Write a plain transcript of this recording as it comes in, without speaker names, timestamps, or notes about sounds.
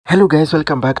Hello guys,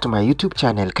 welcome back to my YouTube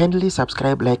channel. Kindly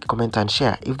subscribe, like, comment and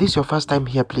share. If this is your first time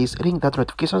here, please ring that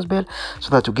notifications bell so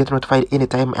that you get notified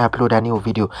anytime I upload a new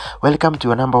video. Welcome to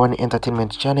your number one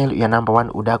entertainment channel, your number one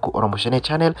Udaku Oromoshene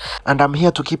channel, and I'm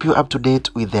here to keep you up to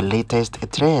date with the latest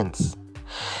trends.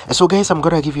 So guys, I'm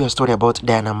gonna give you a story about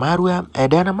Diana Marua.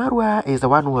 Diana Marua is the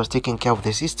one who was taking care of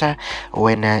the sister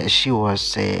when she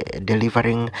was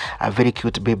delivering a very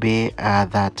cute baby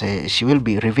that she will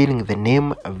be revealing the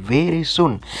name very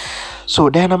soon. So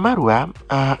Diana Marua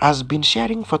has been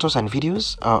sharing photos and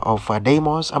videos of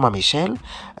Deimos ama Michelle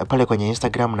pale kwenye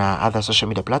Instagram na other social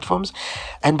media platforms.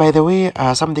 And by the way,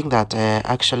 something that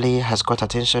actually has got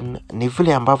attention ni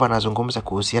vile ambavyo anazungumza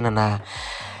kuhusiana na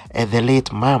the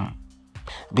late mom.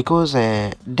 Because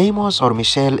Deimos or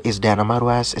Michelle is Diana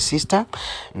Marua's sister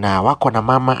na wako na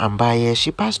mama ambaye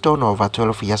she passed on over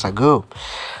 12 years ago.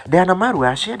 Diana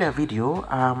Marua shared a video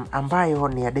ambayo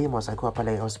ni ya Deimos akiwa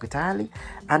pale hospitali,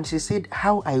 and she said,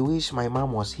 "How I wish my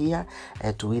mom was here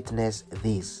to witness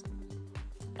this."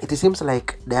 It seems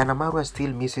like Diana Marua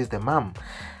still misses the mom.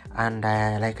 And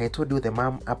like I told you, the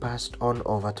mom passed on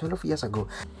over 12 years ago.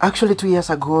 Actually, 2 years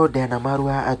ago, Diana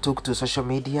Marua took to social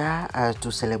media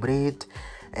to celebrate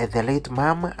the late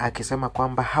mom, akisema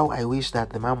kwamba, "How I wish that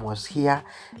the mom was here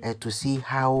to see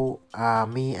how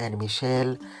me and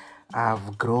Michelle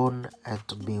have grown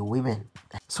to be women."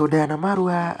 So Diana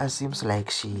Marua seems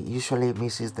like she usually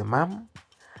misses the mom.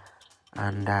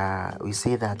 And we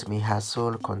say that may her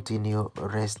soul continue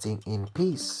resting in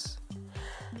peace.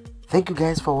 Thank you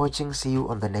guys for watching. See you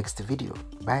on the next video.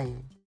 Bye.